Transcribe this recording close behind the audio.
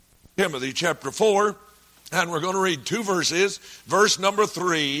Timothy chapter 4, and we're going to read two verses, verse number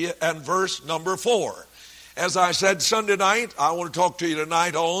 3 and verse number 4. As I said Sunday night, I want to talk to you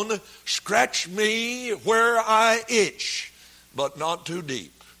tonight on scratch me where I itch, but not too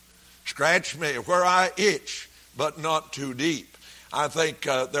deep. Scratch me where I itch, but not too deep. I think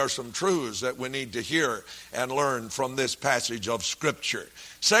there are some truths that we need to hear and learn from this passage of Scripture.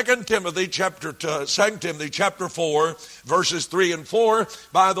 2 Timothy chapter 4, verses 3 and 4.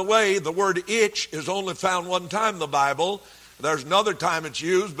 By the way, the word itch is only found one time in the Bible. There's another time it's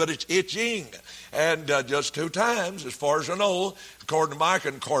used, but it's itching. And just two times, as far as I know, according to my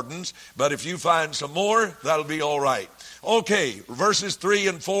concordance. But if you find some more, that'll be all right. Okay, verses 3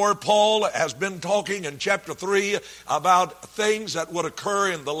 and 4, Paul has been talking in chapter 3 about things that would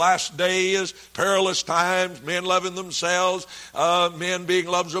occur in the last days, perilous times, men loving themselves, men being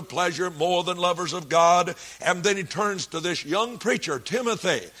lovers of pleasure more than lovers of God. And then he turns to this young preacher,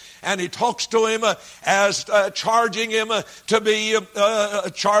 Timothy, and he talks to him as charging him to be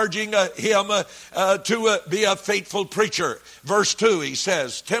a faithful preacher. Verse 2, he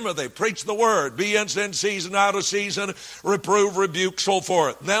says, Timothy, preach the word, be instant in season, out of season, reprove, rebuke, so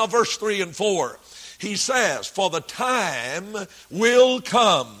forth. Now verse 3 and 4, he says, for the time will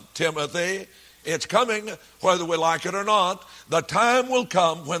come, Timothy, it's coming whether we like it or not, the time will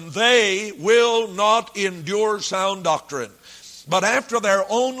come when they will not endure sound doctrine, but after their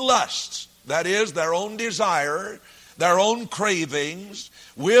own lusts, that is, their own desire, their own cravings,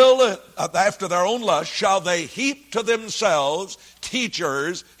 after their own lust, shall they heap to themselves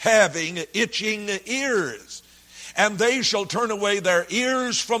teachers having itching ears. And they shall turn away their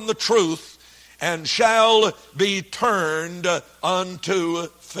ears from the truth, and shall be turned unto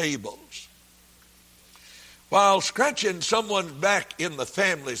fables. While scratching someone's back in the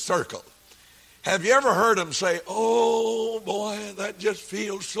family circle, have you ever heard them say, oh boy, that just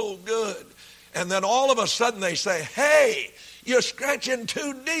feels so good? And then all of a sudden they say, hey, you're scratching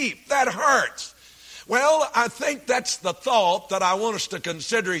too deep. That hurts. Well, I think that's the thought that I want us to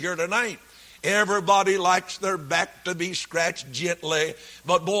consider here tonight. Everybody likes their back to be scratched gently.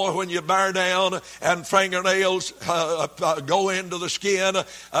 But boy, when you bear down and fingernails go into the skin,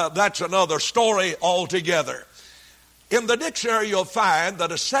 that's another story altogether. In the dictionary, you'll find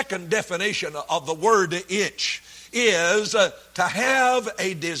that a second definition of the word itch is to have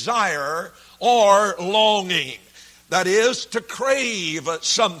a desire or longing. That is, to crave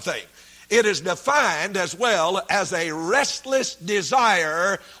something. It is defined as well as a restless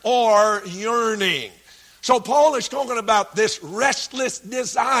desire or yearning. So Paul is talking about this restless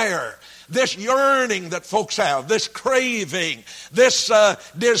desire, this yearning that folks have, this craving, this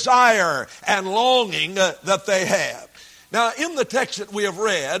desire and longing that they have. Now, in the text that we have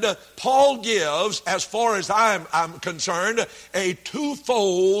read, Paul gives, as far as I'm concerned, a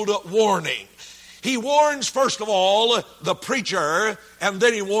twofold warning. He warns, first of all, the preacher, and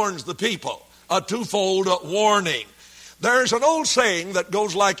then he warns the people. A twofold warning. There's an old saying that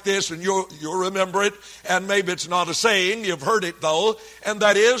goes like this, and you'll remember it, and maybe it's not a saying, you've heard it though, and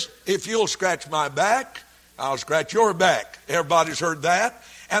that is, if you'll scratch my back, I'll scratch your back. Everybody's heard that.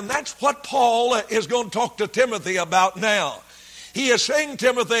 And that's what Paul is going to talk to Timothy about now. He is saying,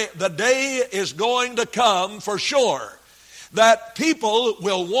 Timothy, the day is going to come for sure that people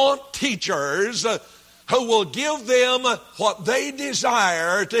will want teachers who will give them what they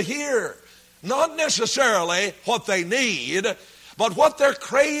desire to hear. Not necessarily what they need, but what they're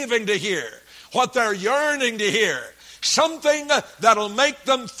craving to hear, what they're yearning to hear. Something that'll make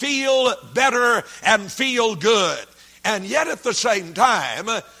them feel better and feel good. And yet at the same time,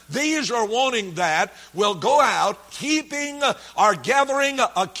 these are wanting that will go out keeping or gathering,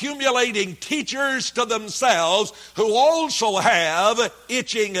 accumulating teachers to themselves who also have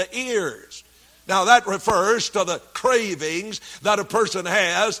itching ears. Now that refers to the cravings that a person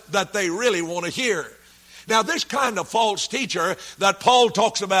has that they really want to hear. Now this kind of false teacher that Paul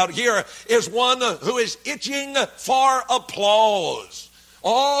talks about here is one who is itching for applause.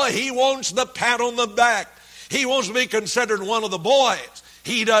 Oh, he wants the pat on the back. He wants to be considered one of the boys.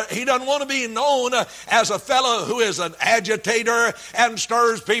 He doesn't want to be known as a fellow who is an agitator and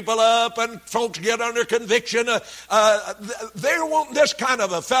stirs people up and folks get under conviction. They want this kind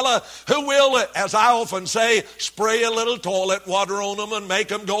of a fellow who will, as I often say, spray a little toilet water on them and make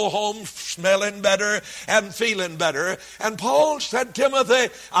them go home smelling better and feeling better. And Paul said,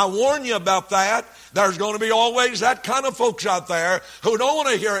 Timothy, I warn you about that. There's going to be always that kind of folks out there who don't want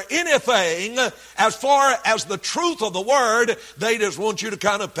to hear anything as far as the truth of the word. They just want you to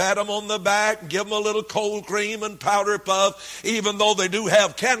kind of pat them on the back, give them a little cold cream and powder puff. Even though they do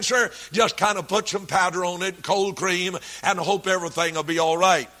have cancer, just kind of put some powder on it, cold cream, and hope everything will be all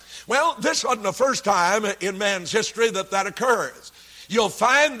right. Well, this wasn't the first time in man's history that occurs. You'll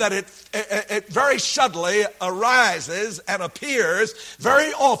find that it very subtly arises and appears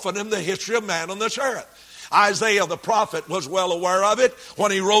very often in the history of man on this earth. Isaiah the prophet was well aware of it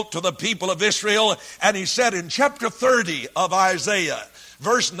when he wrote to the people of Israel, and he said in chapter 30 of Isaiah,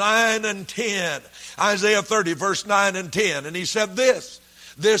 verse 9 and 10, Isaiah 30, verse 9 and 10, and he said this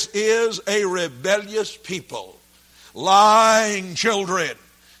is a rebellious people, lying children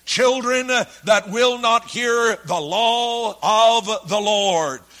that will not hear the law of the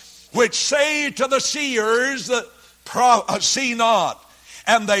Lord, which say to the seers, see not,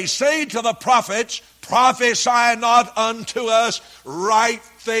 and they say to the prophets, prophesy not unto us right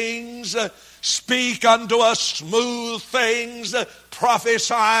things, speak unto us smooth things,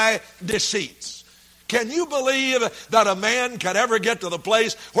 prophesy deceits. Can you believe that a man can ever get to the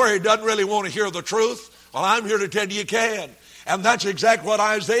place where he doesn't really want to hear the truth? Well, I'm here to tell you can. And that's exactly what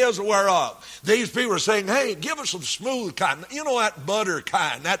Isaiah's aware of. These people are saying, hey, give us some smooth kind. You know, that butter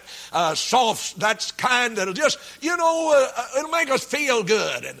kind, that soft, that's kind that'll just, it'll make us feel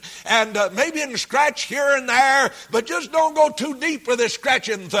good. And maybe you can scratch here and there, but just don't go too deep with this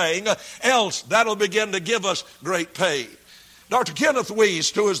scratching thing, else that'll begin to give us great pain. Dr. Kenneth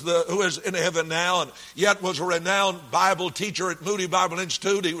Wuest, who is in heaven now and yet was a renowned Bible teacher at Moody Bible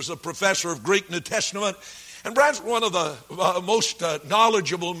Institute. He was a professor of Greek New Testament and perhaps one of the most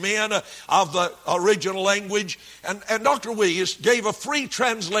knowledgeable men of the original language. And Dr. Wuest gave a free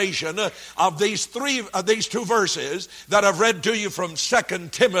translation of these two verses that I've read to you from 2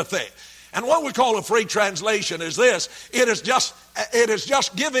 Timothy. And what we call a free translation is this. It is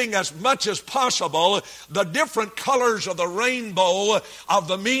just giving as much as possible the different colors of the rainbow of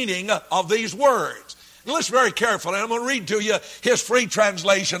the meaning of these words. Now listen very carefully. I'm going to read to you his free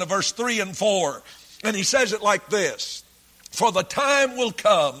translation of verse 3 and 4. And he says it like this. For the time will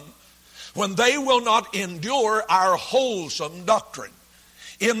come when they will not endure our wholesome doctrine,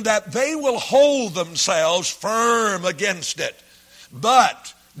 in that they will hold themselves firm against it,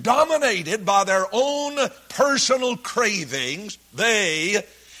 but dominated by their own personal cravings, they,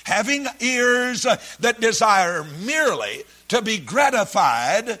 having ears that desire merely to be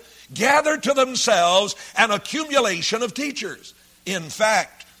gratified, gather to themselves an accumulation of teachers. In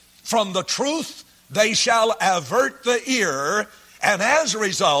fact, from the truth they shall avert the ear, and as a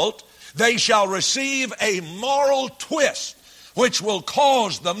result, they shall receive a moral twist which will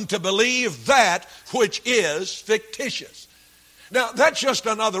cause them to believe that which is fictitious. Now, that's just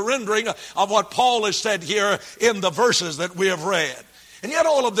another rendering of what Paul has said here in the verses that we have read. And yet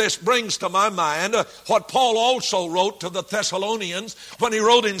all of this brings to my mind what Paul also wrote to the Thessalonians when he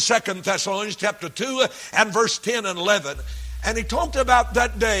wrote in 2 Thessalonians chapter 2 and verse 10 and 11. And he talked about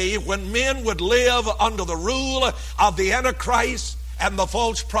that day when men would live under the rule of the Antichrist and the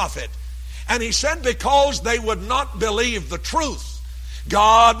false prophet. And he said because they would not believe the truth,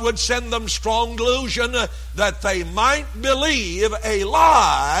 God would send them strong delusion that they might believe a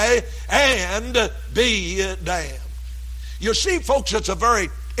lie and be damned. You see, folks, it's a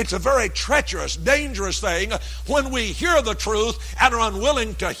very treacherous, dangerous thing when we hear the truth and are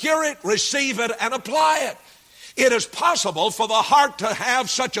unwilling to hear it, receive it, and apply it. It is possible for the heart to have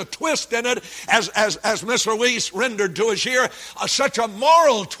such a twist in it, as Mr. Wuest rendered to us here, such a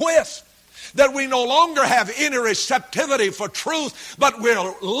moral twist, that we no longer have any receptivity for truth, but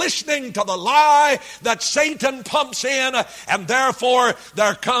we're listening to the lie that Satan pumps in, and therefore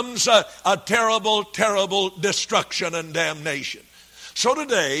there comes a terrible, terrible destruction and damnation. So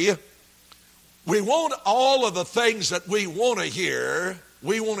today, we want all of the things that we want to hear,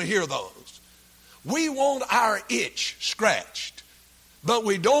 we want to hear those. We want our itch scratched, but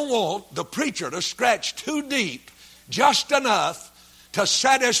we don't want the preacher to scratch too deep, just enough to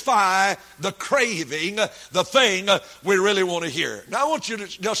satisfy the craving, the thing we really want to hear. Now I want you to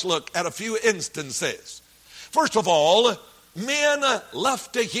just look at a few instances. First of all, men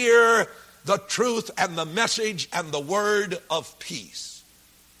love to hear the truth and the message and the word of peace.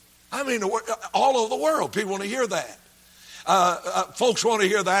 I mean, all over the world, people want to hear that. Folks want to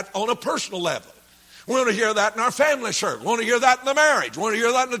hear that on a personal level. We want to hear that in our family service. We want to hear that in the marriage. We want to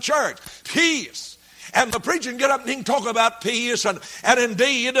hear that in the church. Peace. And the preacher can get up and he can talk about peace. And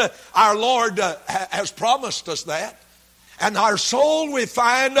indeed, our Lord has promised us that. And our soul, we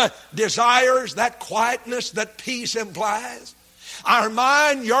find, desires that quietness that peace implies. Our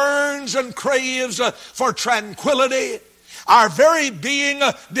mind yearns and craves for tranquility. Our very being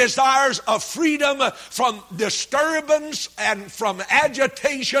desires a freedom from disturbance and from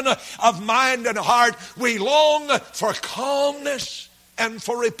agitation of mind and heart. We long for calmness and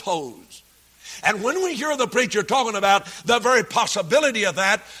for repose. And when we hear the preacher talking about the very possibility of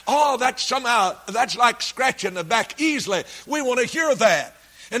that, that's like scratching the back easily. We want to hear that.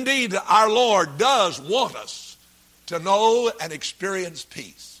 Indeed, our Lord does want us to know and experience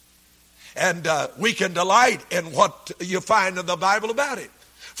peace. And we can delight in what you find in the Bible about it.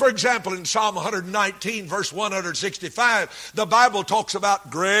 For example, in Psalm 119, verse 165, the Bible talks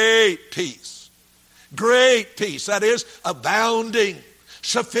about great peace. Great peace, that is, abounding,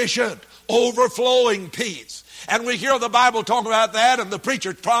 sufficient, overflowing peace. And we hear the Bible talk about that, and the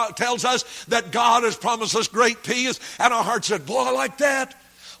preacher tells us that God has promised us great peace, and our heart said, boy, I like that.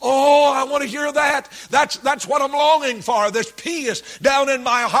 Oh, I want to hear that. That's what I'm longing for, this peace down in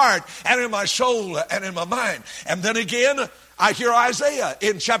my heart and in my soul and in my mind. And then again, I hear Isaiah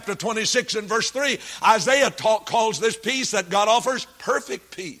in chapter 26 and verse 3. Isaiah calls this peace that God offers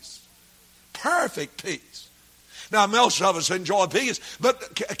perfect peace. Perfect peace. Now, most of us enjoy peace,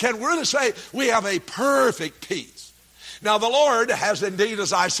 but can we really say we have a perfect peace? Now, the Lord has indeed,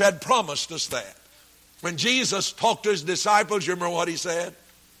 as I said, promised us that. When Jesus talked to his disciples, you remember what he said?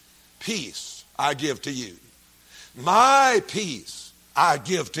 Peace I give to you. My peace I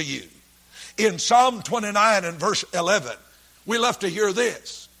give to you. In Psalm 29 and verse 11, we left to hear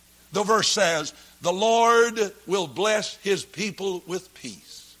this. The verse says, the Lord will bless his people with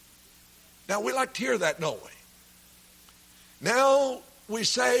peace. Now, we like to hear that, don't we? Now, we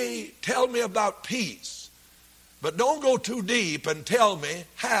say, tell me about peace. But don't go too deep and tell me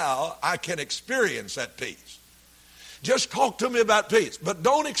how I can experience that peace. Just talk to me about peace. But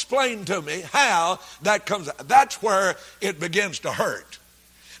don't explain to me how that comes out. That's where it begins to hurt.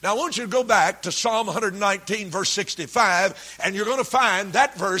 Now, I want you to go back to Psalm 119, verse 65, and you're going to find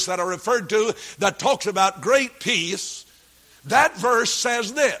that verse that I referred to that talks about great peace. That verse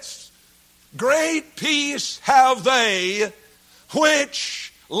says this, great peace have they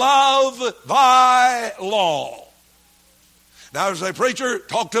which love thy law. Now, as a preacher,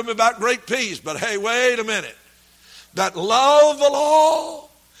 talk to me about great peace, but hey, wait a minute. That love the law,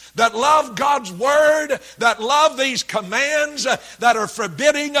 that love God's word, that love these commands that are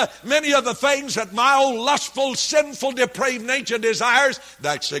forbidding many of the things that my old lustful, sinful, depraved nature desires,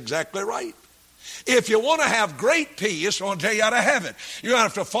 that's exactly right. If you want to have great peace, I want to tell you how to have it. You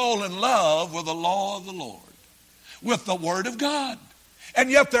have to fall in love with the law of the Lord, with the word of God. And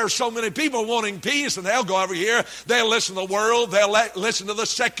yet there are so many people wanting peace, and they'll go over here, they'll listen to the world, they'll listen to the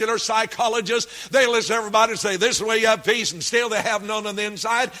secular psychologists, they'll listen to everybody and say, this is the way you have peace, and still they have none on the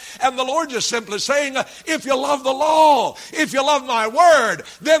inside. And the Lord just simply saying, if you love the law, if you love my word,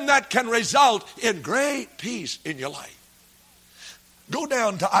 then that can result in great peace in your life. Go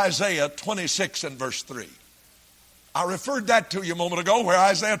down to Isaiah 26 and verse 3. I referred that to you a moment ago where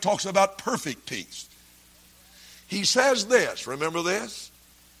Isaiah talks about perfect peace. He says this, remember this?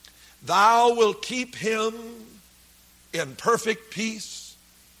 Thou wilt keep him in perfect peace.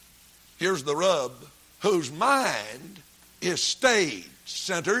 Here's the rub. Whose mind is stayed,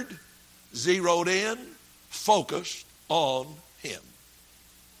 centered, zeroed in, focused on him.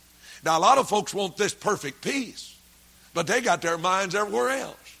 Now, a lot of folks want this perfect peace, but they got their minds everywhere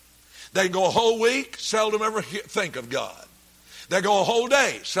else. They go a whole week, seldom ever think of God. They go a whole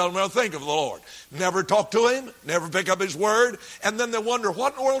day, seldom ever think of the Lord. Never talk to him, never pick up his word, and then they wonder,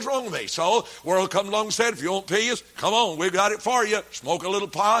 what in the world's wrong with me? So, world comes along and said, if you want peace, come on, we've got it for you. Smoke a little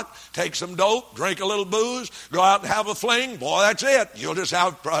pot, take some dope, drink a little booze, go out and have a fling. Boy, that's it. You'll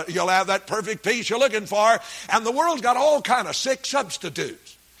have that perfect peace you're looking for. And the world's got all kind of sick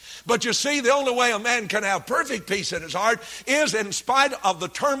substitutes. But you see, the only way a man can have perfect peace in his heart is in spite of the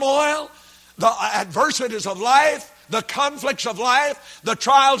turmoil, the adversities of life, the conflicts of life, the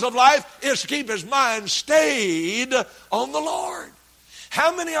trials of life, is to keep his mind stayed on the Lord.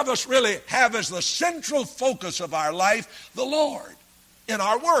 How many of us really have as the central focus of our life the Lord? In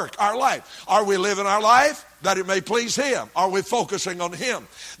our work, our life. Are we living our life that it may please him? Are we focusing on him?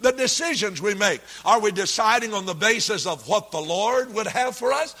 The decisions we make, are we deciding on the basis of what the Lord would have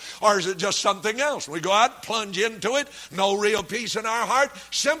for us? Or is it just something else? We go out, plunge into it, no real peace in our heart.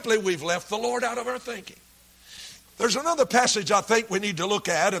 Simply we've left the Lord out of our thinking. There's another passage I think we need to look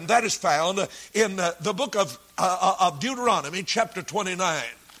at, and that is found in the book of Deuteronomy, chapter 29.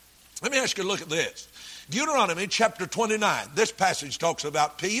 Let me ask you to look at this. Deuteronomy chapter 29. This passage talks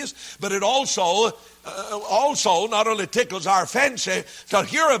about peace, but it also not only tickles our fancy to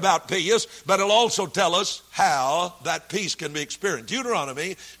hear about peace, but it'll also tell us how that peace can be experienced.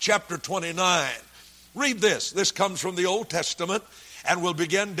 Deuteronomy chapter 29. Read this. This comes from the Old Testament, and we'll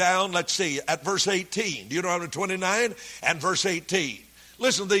begin down, let's see, at verse 18. Deuteronomy 29 and verse 18.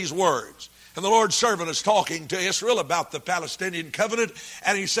 Listen to these words. And the Lord's servant is talking to Israel about the Palestinian covenant,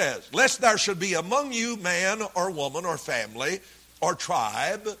 and he says, lest there should be among you man or woman or family or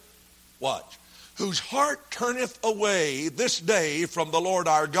tribe, watch, whose heart turneth away this day from the Lord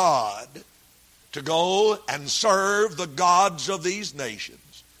our God to go and serve the gods of these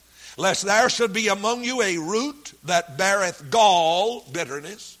nations, lest there should be among you a root that beareth gall,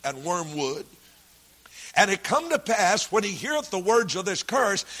 bitterness, and wormwood. And it come to pass, when he heareth the words of this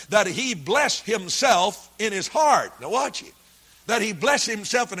curse, that he bless himself in his heart. Now watch it. That he bless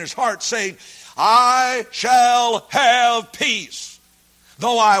himself in his heart, saying, I shall have peace,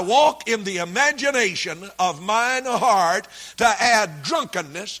 though I walk in the imagination of mine heart, to add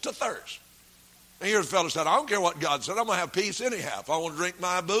drunkenness to thirst. And here's a fellow said, I don't care what God said, I'm going to have peace anyhow. If I want to drink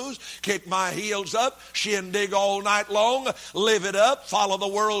my booze, kick my heels up, shindig all night long, live it up, follow the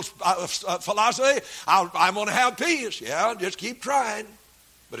world's philosophy, I'm going to have peace. Yeah, just keep trying.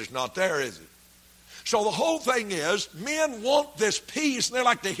 But it's not there, is it? So the whole thing is, men want this peace, and they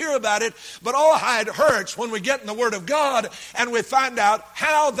like to hear about it, but all how it hurts when we get in the Word of God and we find out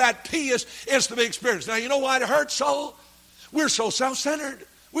how that peace is to be experienced. Now, you know why it hurts so? We're so self-centered.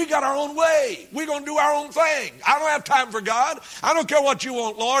 We got our own way. We're going to do our own thing. I don't have time for God. I don't care what you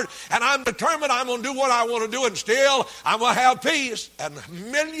want, Lord. And I'm determined I'm going to do what I want to do, and still I'm going to have peace. And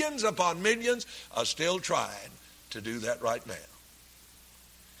millions upon millions are still trying to do that right now.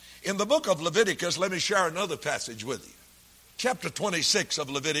 In the book of Leviticus, let me share another passage with you. Chapter 26 of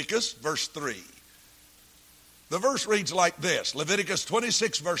Leviticus, verse 3. The verse reads like this. Leviticus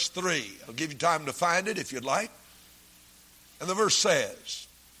 26, verse 3. I'll give you time to find it if you'd like. And the verse says,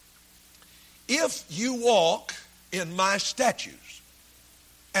 if you walk in my statutes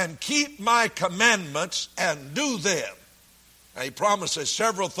and keep my commandments and do them. Now he promises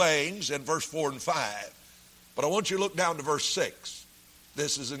several things in verse 4 and 5. But I want you to look down to verse 6.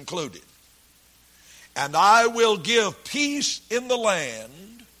 This is included. And I will give peace in the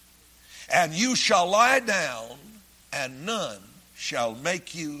land, and you shall lie down, and none shall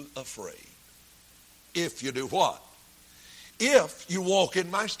make you afraid. If you do what? If you walk in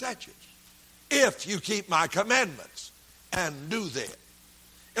my statutes. If you keep my commandments and do them.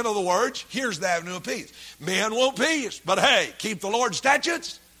 In other words, here's the avenue of peace. Men want peace, but hey, keep the Lord's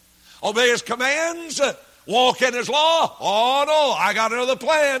statutes, obey his commands, walk in his law. Oh no, I got another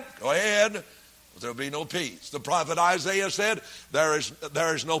plan. Go ahead. But there'll be no peace. The prophet Isaiah said, there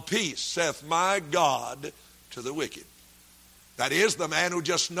is no peace, saith my God, to the wicked. That is, the man who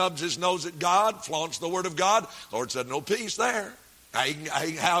just snubs his nose at God, flaunts the word of God. The Lord said, no peace there. I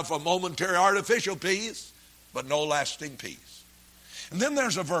can have a momentary artificial peace, but no lasting peace. And then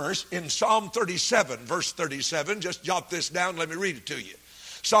there's a verse in Psalm 37, verse 37. Just jot this down. Let me read it to you.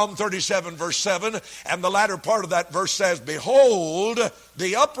 Psalm 37, verse 7. And the latter part of that verse says, behold,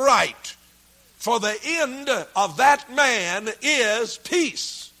 the upright, for the end of that man is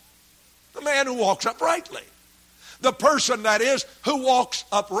peace. The man who walks uprightly. The person, that is, who walks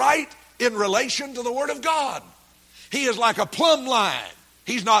upright in relation to the Word of God. He is like a plumb line.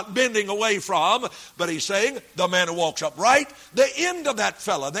 He's not bending away from, but he's saying the man who walks upright, the end of that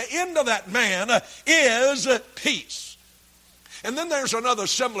fella, the end of that man is peace. And then there's another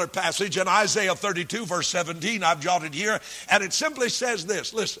similar passage in Isaiah 32, verse 17, I've jotted here, and it simply says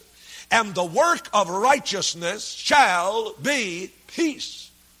this, listen, and the work of righteousness shall be peace.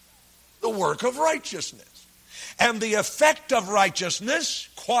 The work of righteousness. And the effect of righteousness,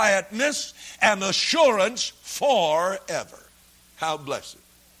 quietness, and assurance forever. How blessed.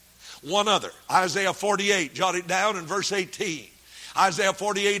 One other, Isaiah 48, jot it down in verse 18. Isaiah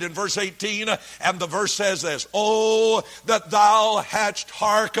 48 and verse 18, and the verse says this, oh, that thou hadst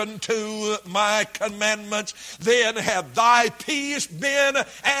hearkened to my commandments, then had thy peace been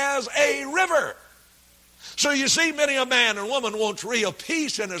as a river. So you see, many a man and woman wants real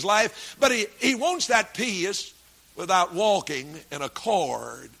peace in his life, but he wants that peace without walking in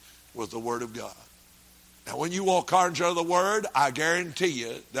accord with the Word of God. Now, when you walk contrary to the Word, I guarantee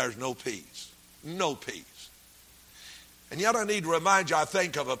you there's no peace. No peace. And yet I need to remind you, I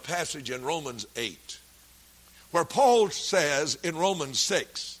think of a passage in Romans 8, where Paul says in Romans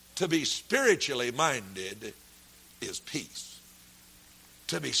 6, to be spiritually minded is peace.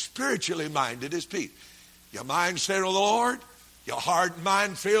 To be spiritually minded is peace. Your mind set on the Lord, your heart and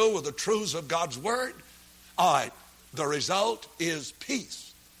mind filled with the truths of God's Word. All right, the result is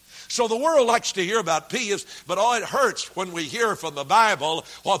peace. So the world likes to hear about peace, but it hurts when we hear from the Bible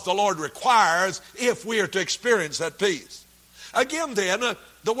what the Lord requires if we are to experience that peace. Again then,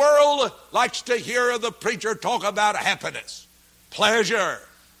 the world likes to hear the preacher talk about happiness, pleasure.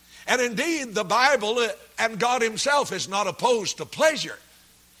 And indeed, the Bible and God himself is not opposed to pleasure.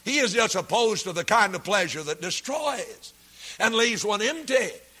 He is just opposed to the kind of pleasure that destroys and leaves one empty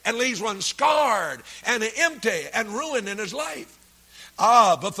and leaves one scarred and empty and ruined in his life.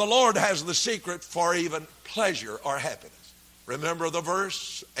 But the Lord has the secret for even pleasure or happiness. Remember the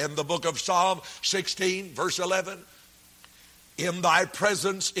verse in the book of Psalm 16, verse 11? In thy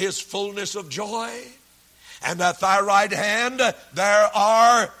presence is fullness of joy, and at thy right hand there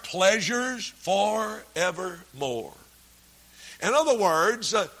are pleasures forevermore. In other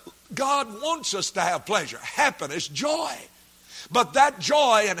words, God wants us to have pleasure, happiness, joy. But that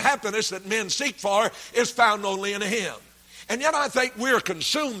joy and happiness that men seek for is found only in Him. And yet I think we're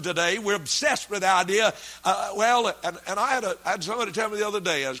consumed today. We're obsessed with the idea. And I had somebody tell me the other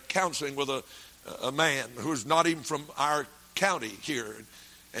day, I was counseling with a man who's not even from our county here.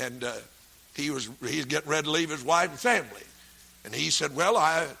 And he's getting ready to leave his wife and family. And he said, well,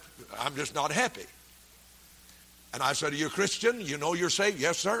 I'm just not happy. And I said, are you a Christian? You know you're saved?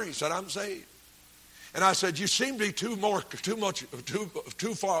 Yes, sir. He said, I'm saved. And I said, you seem to be more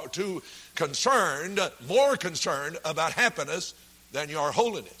concerned about happiness than your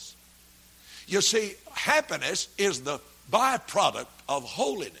holiness. You see, happiness is the byproduct of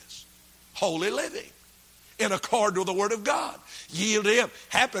holiness, holy living, in accord with the Word of God. Yield to Him.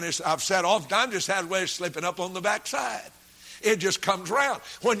 Happiness, I've said oftentimes, just has a way of slipping up on the backside. It just comes around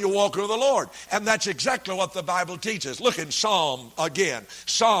when you walk with the Lord. And that's exactly what the Bible teaches. Look in Psalm again.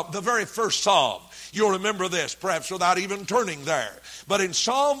 Psalm, the very first Psalm. You'll remember this, perhaps without even turning there. But in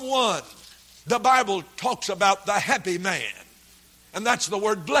Psalm 1, the Bible talks about the happy man. And that's the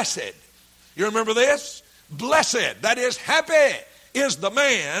word blessed. You remember this? Blessed, that is happy, is the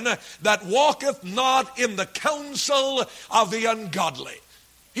man that walketh not in the counsel of the ungodly.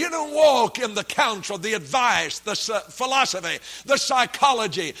 You don't walk in the counsel, the advice, the philosophy, the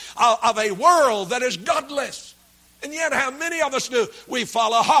psychology of a world that is godless. And yet how many of us do? We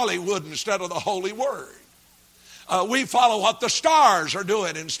follow Hollywood instead of the Holy Word. We follow what the stars are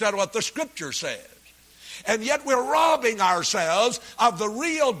doing instead of what the Scripture says. And yet we're robbing ourselves of the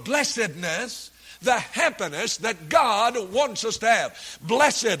real blessedness, the happiness that God wants us to have.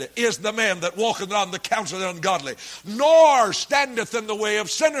 Blessed is the man that walketh not in the counsel of the ungodly, nor standeth in the way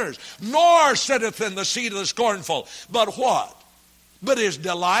of sinners, nor sitteth in the seat of the scornful. But what? But his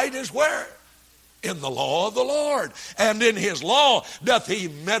delight is where? In the law of the Lord. And in His law doth he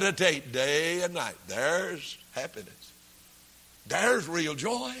meditate day and night. There's happiness. There's real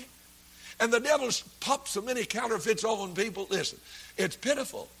joy. And the devil pops so many counterfeits on people. Listen, it's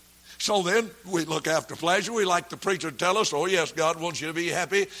pitiful. So then we look after pleasure. We like the preacher to tell us, oh yes, God wants you to be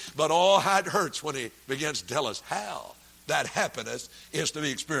happy. But oh, how it hurts when He begins to tell us how that happiness is to be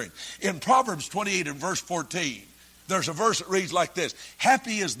experienced. In Proverbs 28 and verse 14, there's a verse that reads like this: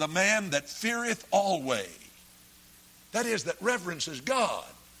 happy is the man that feareth always. That is, that reverences God,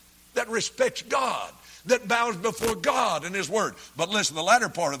 that respects God, that bows before God and His Word. But listen to the latter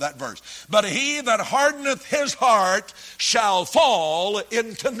part of that verse. But he that hardeneth his heart shall fall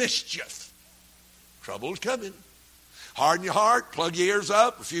into mischief. Trouble's coming. Harden your heart, plug your ears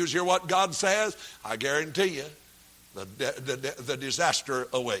up, refuse to hear what God says. I guarantee you the disaster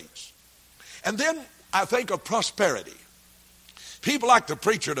awaits. And then I think of prosperity. People like the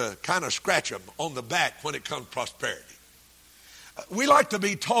preacher to kind of scratch them on the back when it comes to prosperity. We like to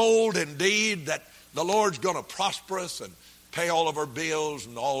be told, indeed, that the Lord's going to prosper us and pay all of our bills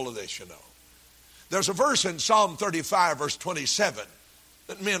and all of this, you know. There's a verse in Psalm 35, verse 27,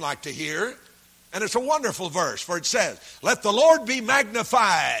 that men like to hear. And it's a wonderful verse, for it says, let the Lord be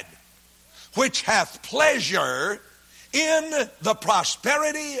magnified, which hath pleasure in the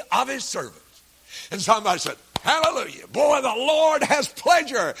prosperity of His servants. And somebody said, hallelujah, boy, the Lord has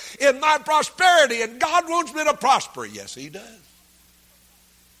pleasure in my prosperity, and God wants me to prosper. Yes, He does.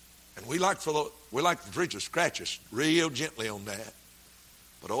 And we like the preacher to scratch us real gently on that.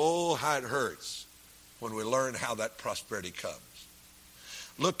 But oh, how it hurts when we learn how that prosperity comes.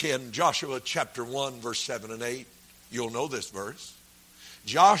 Look in Joshua chapter 1, verse 7 and 8. You'll know this verse.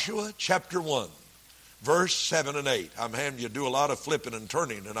 Joshua chapter 1, verse 7 and 8. I'm having you do a lot of flipping and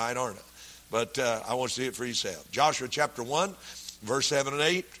turning tonight, aren't I? But I want you to see it for yourself. Joshua chapter 1, verse 7 and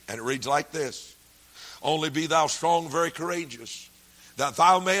 8. And it reads like this: only be thou strong, very courageous, that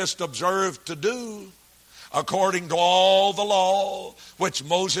thou mayest observe to do according to all the law which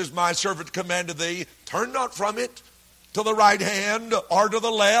Moses my servant commanded thee. Turn not from it to the right hand or to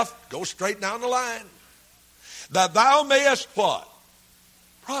the left. Go straight down the line. That thou mayest what?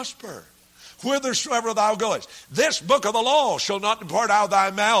 Prosper whithersoever thou goest. This book of the law shall not depart out of thy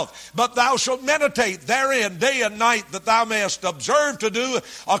mouth, but thou shalt meditate therein day and night, that thou mayest observe to do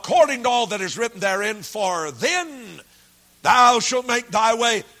according to all that is written therein. For then Thou shalt make thy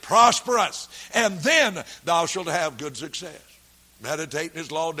way prosperous, and then thou shalt have good success. Meditate in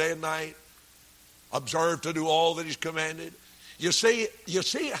his law day and night. Observe to do all that he's commanded. You see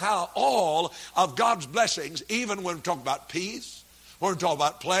how all of God's blessings, even when we talk about peace, when we talk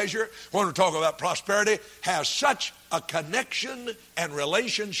about pleasure, when we talk about prosperity, has such a connection and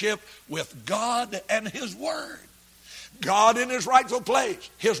relationship with God and his word. God in his rightful place,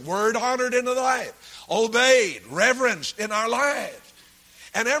 his word honored in the life, obeyed, reverenced in our lives.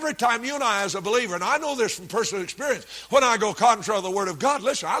 And every time you and I as a believer, and I know this from personal experience, when I go contrary to the word of God,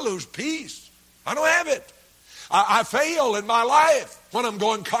 listen, I lose peace. I don't have it. I fail in my life when I'm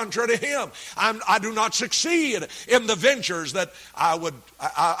going contrary to him. I do not succeed in the ventures that I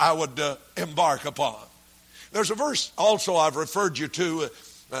would embark upon. There's a verse also I've referred you to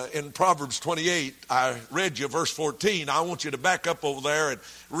in Proverbs 28. I read you verse 14. I want you to back up over there and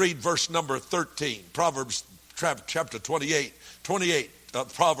read verse number 13. Proverbs chapter 28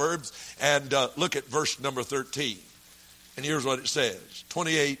 Proverbs, and look at verse number 13. And here's what it says.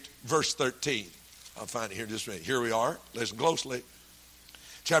 28 verse 13. I'll find it here in just a minute. Here we are. Listen closely.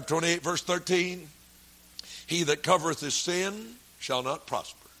 Chapter 28 verse 13. He that covereth his sin shall not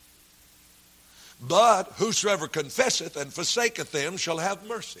prosper. But whosoever confesseth and forsaketh them shall have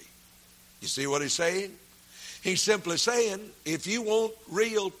mercy. You see what he's saying? He's simply saying, if you want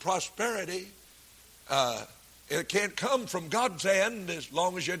real prosperity, it can't come from God's hand as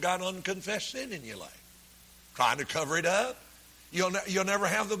long as you got unconfessed sin in your life. Trying to cover it up, you'll never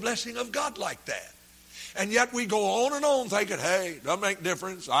have the blessing of God like that. And yet we go on and on thinking, hey, doesn't make a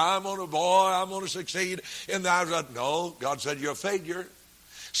difference. I'm going to succeed in the eyes of God. No, God said you're a failure.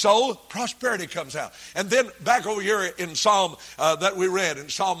 So prosperity comes out. And then back over here in Psalm that we read, in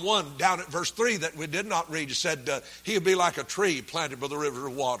Psalm 1, down at verse 3 that we did not read, it said he'll be like a tree planted by the river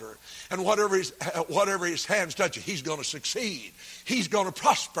of water. And whatever his hands touch, he's going to succeed. He's going to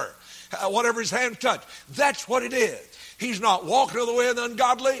prosper. Whatever his hands touch. That's what it is. He's not walking in the way of the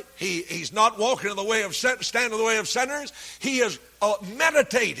ungodly. He's not walking in the way of standing in the way of sinners. He is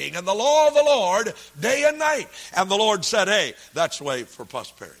meditating in the law of the Lord day and night. And the Lord said, hey, that's the way for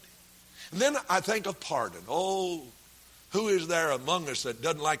prosperity. And then I think of pardon. Oh, who is there among us that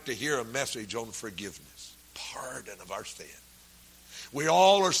doesn't like to hear a message on forgiveness? Pardon of our sin. We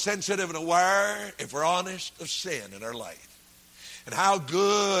all are sensitive and aware, if we're honest, of sin in our life. And how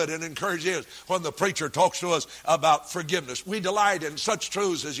good and encouraging it is when the preacher talks to us about forgiveness. We delight in such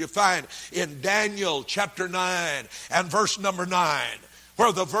truths as you find in Daniel chapter 9 and verse number 9,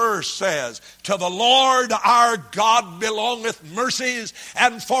 where the verse says, to the Lord our God belongeth mercies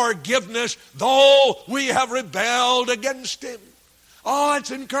and forgiveness, though we have rebelled against him. Oh,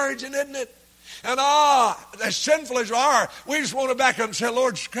 it's encouraging, isn't it? And as sinful as we are, we just want to back up and say,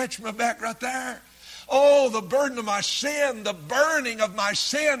 Lord, scratch my back right there. Oh, the burden of my sin, the burning of my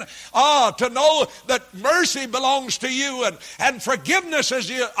sin. To know that mercy belongs to you and forgiveness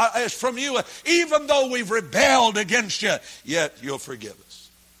is from you. Even though we've rebelled against you, yet you'll forgive us.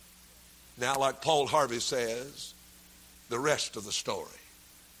 Now, like Paul Harvey says, the rest of the story.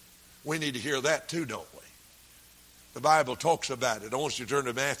 We need to hear that too, don't we? The Bible talks about it. I want you to turn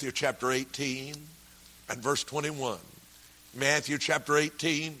to Matthew chapter 18 and verse 21. Matthew chapter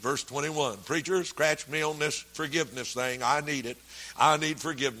 18, verse 21. Preacher, scratch me on this forgiveness thing. I need it. I need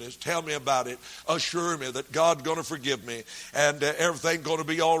forgiveness. Tell me about it. Assure me that God's going to forgive me and everything's going to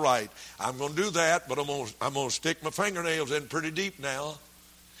be all right. I'm going to do that, but I'm going to stick my fingernails in pretty deep now.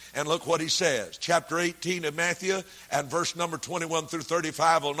 And look what he says. Chapter 18 of Matthew and verse number 21 through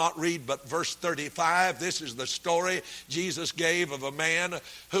 35. I'll not read, but verse 35. This is the story Jesus gave of a man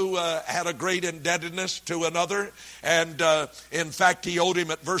who had a great indebtedness to another. And in fact, he owed him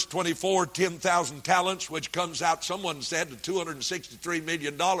at verse 24 10,000 talents, which comes out, someone said, to $263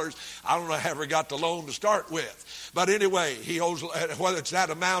 million. I don't know how he got the loan to start with. But anyway, he owes, whether it's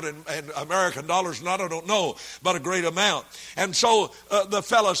that amount in American dollars or not, I don't know, but a great amount. And so the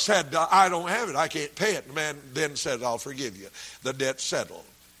fellow said, I don't have it. I can't pay it. The man then said, I'll forgive you. The debt's settled.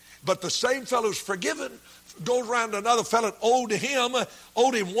 But the same fellow's forgiven goes around to another fellow that owed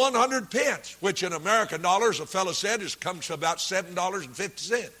him 100 pence, which in American dollars, a fellow said, comes to about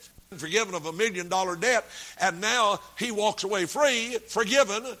 $7.50. Forgiven of $1 million debt, and now he walks away free,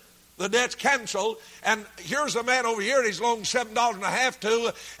 forgiven. The debt's canceled, and here's a man over here that he's loaned $7.50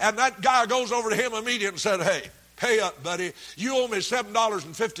 to, and that guy goes over to him immediately and said, hey, pay up, buddy. You owe me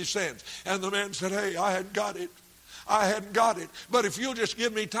 $7.50. And the man said, hey, I hadn't got it. But if you'll just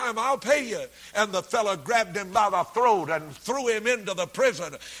give me time, I'll pay you. And the fellow grabbed him by the throat and threw him into the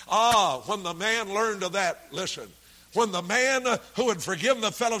prison. When the man learned of that, listen, When the man who had forgiven the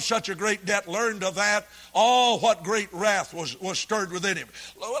fellow such a great debt learned of that, all what great wrath was stirred within him.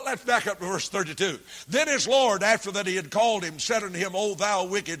 Well, let's back up to verse 32. Then his Lord, after that he had called him, said unto him, O thou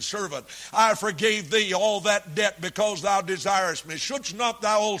wicked servant, I forgave thee all that debt because thou desirest me. Shouldst not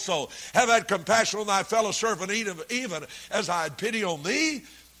thou also have had compassion on thy fellow servant, even as I had pity on thee?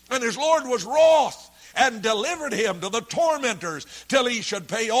 And his Lord was wroth, and delivered him to the tormentors, till he should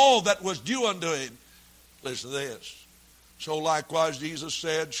pay all that was due unto him. Listen to this. So likewise Jesus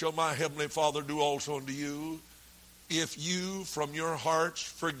said, shall my heavenly Father do also unto you, if you from your hearts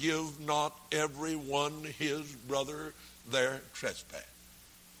forgive not every one his brother their trespass.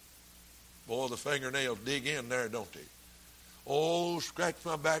 Boy, the fingernails dig in there, don't they? Oh, scratch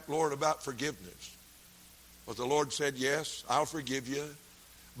my back, Lord, about forgiveness. But the Lord said, yes, I'll forgive you.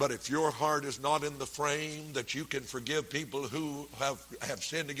 But if your heart is not in the frame that you can forgive people who have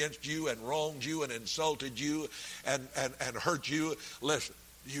sinned against you and wronged you and insulted you and hurt you, listen,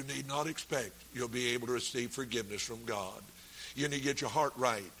 you need not expect you'll be able to receive forgiveness from God. You need to get your heart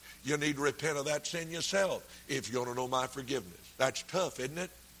right. You need to repent of that sin yourself if you want to know my forgiveness. That's tough, isn't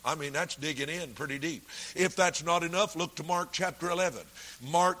it? I mean, that's digging in pretty deep. If that's not enough, look to Mark chapter 11.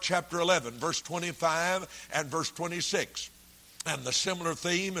 Mark chapter 11, verse 25 and verse 26. And the similar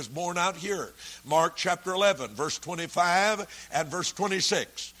theme is borne out here. Mark chapter 11, verse 25 and verse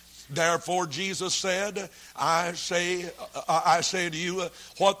 26. Therefore Jesus said, I say to you,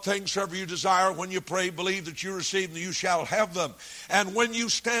 what things soever you desire when you pray, believe that you receive them, you shall have them. And when you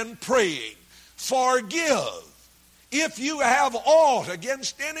stand praying, forgive if you have aught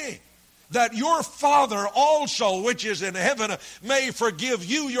against any, that your Father also, which is in heaven, may forgive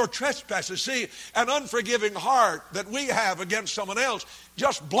you your trespasses. See, an unforgiving heart that we have against someone else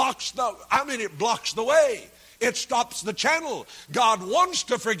just blocks it blocks the way. It stops the channel. God wants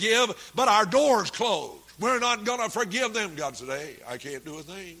to forgive, but our door's closed. We're not going to forgive them. God said, hey, I can't do a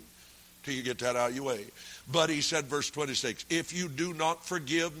thing till you get that out of your way. But he said, verse 26, if you do not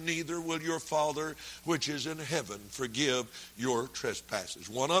forgive, neither will your Father which is in heaven forgive your trespasses.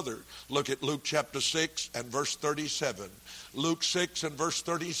 One other, look at Luke chapter 6 and verse 37. Luke 6 and verse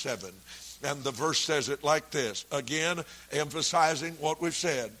 37. And the verse says it like this, again emphasizing what we've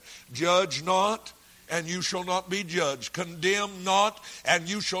said. Judge not, and you shall not be judged. Condemn not, and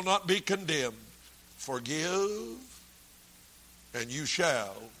you shall not be condemned. Forgive, and you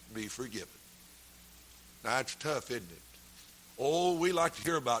shall be forgiven. Now, that's tough, isn't it? Oh, we like to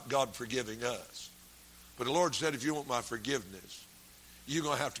hear about God forgiving us. But the Lord said, if you want my forgiveness, you're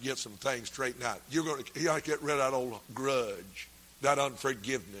going to have to get some things straightened out. You got to get rid of that old grudge, that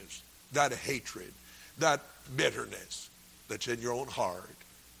unforgiveness, that hatred, that bitterness that's in your own heart.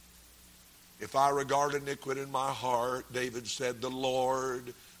 If I regard iniquity in my heart, David said, the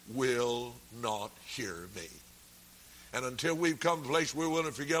Lord will not hear me. And until we've come to a place we're willing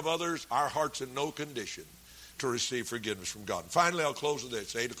to forgive others, our heart's in no condition to receive forgiveness from God. Finally, I'll close with this.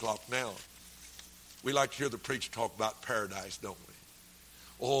 It's 8 o'clock now. We like to hear the preacher talk about paradise, don't we?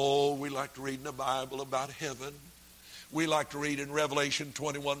 Oh, we like to read in the Bible about heaven. We like to read in Revelation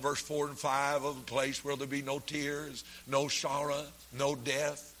 21, verse 4 and 5 of a place where there'll be no tears, no sorrow, no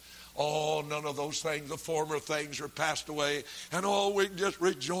death. Oh, none of those things, the former things are passed away. And oh, we can just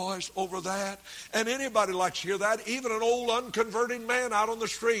rejoice over that. And anybody likes to hear that, even an old unconverted man out on the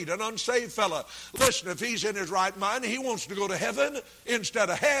street, an unsaved fella. Listen, if he's in his right mind, he wants to go to heaven instead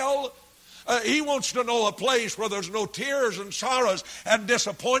of hell. He wants to know a place where there's no tears and sorrows and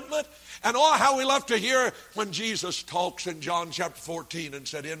disappointment. And oh, how we love to hear when Jesus talks in John chapter 14 and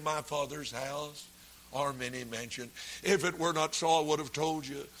said, in my Father's house are many mansions. If it were not so, I would have told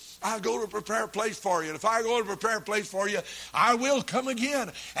you. I go to prepare a place for you. And if I go to prepare a place for you, I will come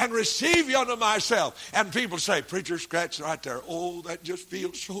again and receive you unto myself. And people say, preacher, scratch right there. Oh, that just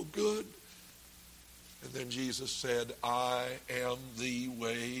feels so good. And then Jesus said, I am the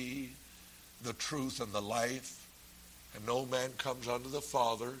way, the truth, and the life. And no man comes unto the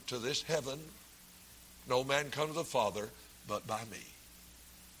Father, to this heaven. No man comes to the Father but by me.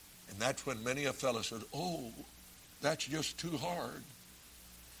 And that's when many a fellow says, oh, that's just too hard.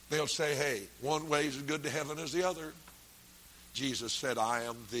 They'll say, hey, one way is as good to heaven as the other. Jesus said, I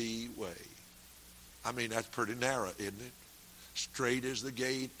am the way. I mean, that's pretty narrow, isn't it? Straight is the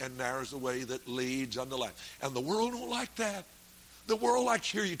gate and narrow is the way that leads unto life. And the world don't like that. The world likes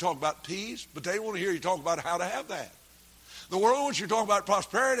to hear you talk about peace, but they want to hear you talk about how to have that. The world wants you to talk about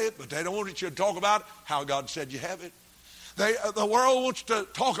prosperity, but they don't want you to talk about how God said you have it. The world wants to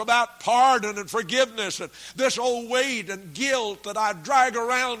talk about pardon and forgiveness and this old weight and guilt that I drag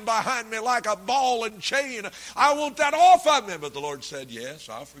around behind me like a ball and chain. I want that off of me. But the Lord said, yes,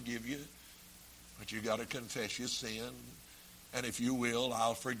 I'll forgive you. But you got to confess your sin. And if you will,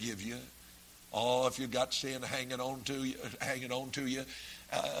 I'll forgive you. Oh, if you've got sin hanging on to you,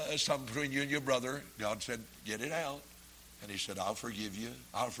 something between you and your brother, God said, get it out. And he said, I'll forgive you.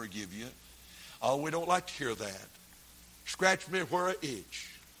 I'll forgive you. Oh, we don't like to hear that. Scratch me where I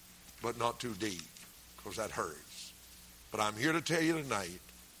itch, but not too deep, because that hurts. But I'm here to tell you tonight,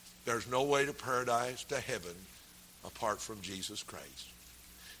 there's no way to paradise, to heaven, apart from Jesus Christ.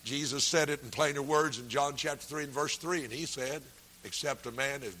 Jesus said it in plainer words in John chapter 3 and verse 3, and he said, except a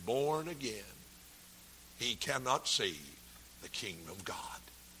man is born again, he cannot see the kingdom of God.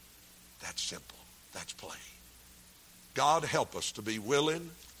 That's simple. That's plain. God help us to be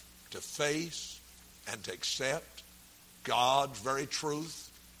willing to face and to accept God's very truth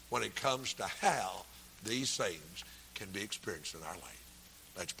when it comes to how these things can be experienced in our life.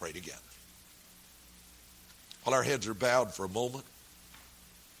 Let's pray together. While our heads are bowed for a moment,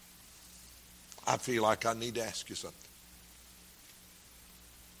 I feel like I need to ask you something.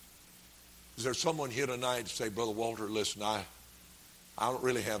 Is there someone here tonight to say, Brother Walter, listen, I don't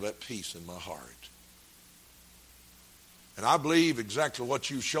really have that peace in my heart. And I believe exactly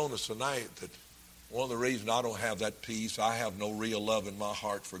what you've shown us tonight, that one of the reasons I don't have that peace, I have no real love in my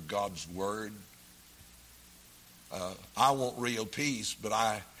heart for God's Word. I want real peace, but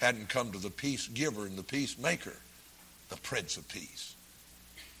I hadn't come to the peace giver and the peacemaker, the Prince of Peace.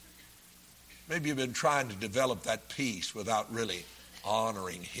 Maybe you've been trying to develop that peace without really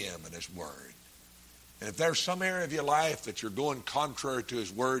honoring Him and His Word. And if there's some area of your life that you're going contrary to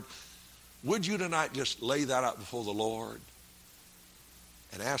His Word, would you tonight just lay that out before the Lord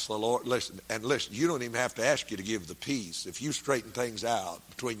and ask the Lord, listen, you don't even have to ask you to give the peace. If you straighten things out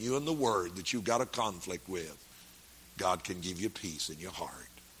between you and the Word that you've got a conflict with, God can give you peace in your heart.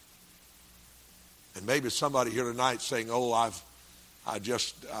 And maybe somebody here tonight saying, oh, I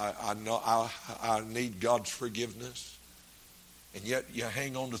know I need God's forgiveness. And yet you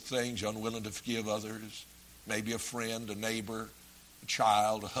hang on to things, you're unwilling to forgive others. Maybe a friend, a neighbor, a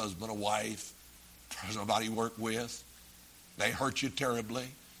child, a husband, a wife, somebody you work with. They hurt you terribly.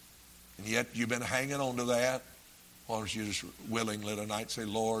 And yet you've been hanging on to that. Why don't you just willingly tonight say,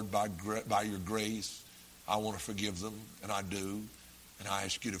 Lord, by your grace, I want to forgive them, and I do. And I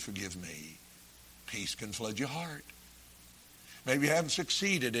ask you to forgive me. Peace can flood your heart. Maybe you haven't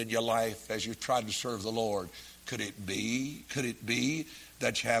succeeded in your life as you've tried to serve the Lord. Could it be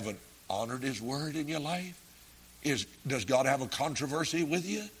that you haven't honored His Word in your life? Does God have a controversy with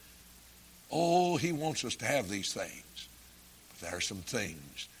you? Oh, He wants us to have these things. But there are some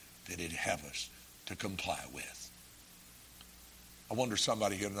things that He'd have us to comply with. I wonder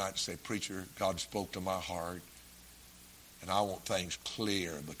somebody here tonight say, Preacher, God spoke to my heart, and I want things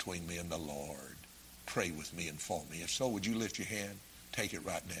clear between me and the Lord. Pray with me and for me. If so, would you lift your hand? Take it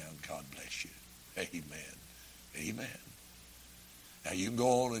right down. God bless you. Amen. Amen. Now you can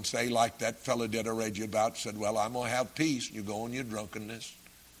go on and say like that fellow did I read you about, said, well, I'm going to have peace. You go on your drunkenness.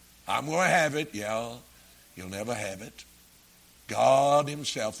 I'm going to have it. Yeah, you'll never have it. God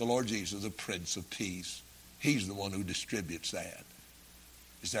Himself, the Lord Jesus, the Prince of Peace, He's the one who distributes that.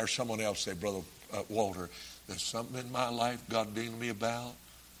 Is there someone else say, Brother Walter, there's something in my life God dealing me about?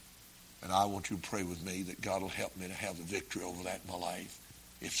 And I want you to pray with me that God will help me to have the victory over that in my life.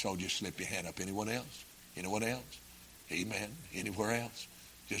 If so, just slip your hand up. Anyone else? Anyone else? Amen. Anywhere else?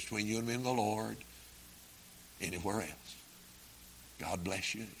 Just between you and me and the Lord. Anywhere else? God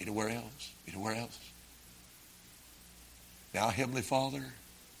bless you. Anywhere else? Anywhere else? Now, Heavenly Father,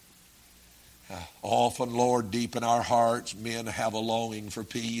 often, Lord, deep in our hearts, men have a longing for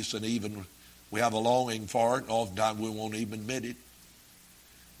peace, and even we have a longing for it, and oftentimes we won't even admit it.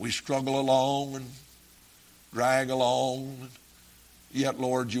 We struggle along and drag along. Yet,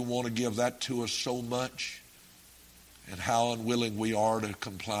 Lord, you want to give that to us so much. And how unwilling we are to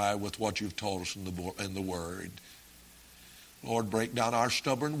comply with what you've taught us in the Word. Lord, break down our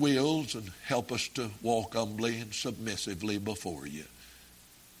stubborn wills and help us to walk humbly and submissively before you.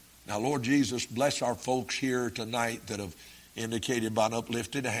 Now, Lord Jesus, bless our folks here tonight that have indicated by an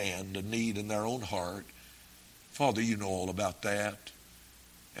uplifted hand a need in their own heart. Father, you know all about that.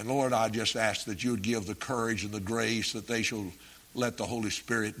 And Lord, I just ask that you would give the courage and the grace that they shall let the Holy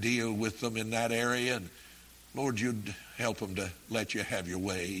Spirit deal with them in that area. And Lord, you'd help them to let you have your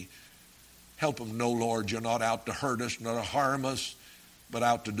way. Help them know, Lord, you're not out to hurt us, not to harm us, but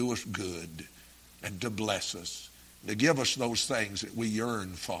out to do us good and to bless us, to give us those things that we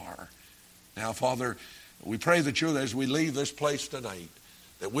yearn for. Now, Father, we pray that you, as we leave this place tonight,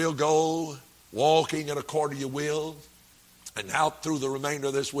 that we'll go walking in according to your will, and out through the remainder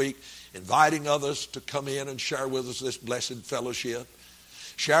of this week, inviting others to come in and share with us this blessed fellowship.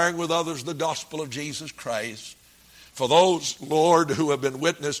 sharing with others the gospel of Jesus Christ. For those, Lord, who have been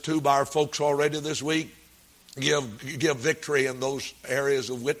witnessed to by our folks already this week, give victory in those areas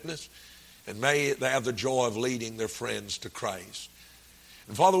of witness, and may they have the joy of leading their friends to Christ.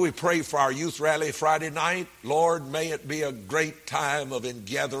 And Father, we pray for our youth rally Friday night. Lord, may it be a great time of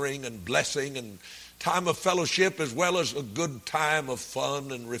ingathering and blessing and time of fellowship, as well as a good time of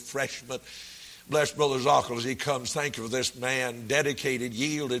fun and refreshment. Bless Brother Zockel as he comes. Thank you for this man, dedicated,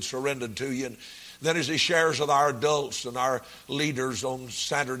 yielded, surrendered to you. And then as he shares with our adults and our leaders on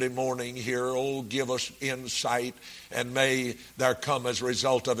Saturday morning here, oh, give us insight, and may there come as a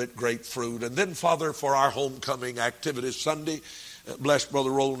result of it great fruit. And then, Father, for our homecoming activities Sunday, bless Brother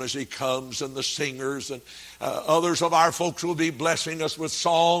Roland as he comes, and the singers, and others of our folks will be blessing us with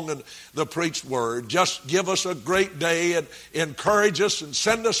song and the preached word. Just give us a great day and encourage us and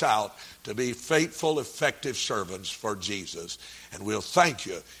send us out to be faithful, effective servants for Jesus. And we'll thank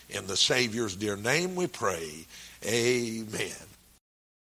you in the Savior's dear name we pray. Amen.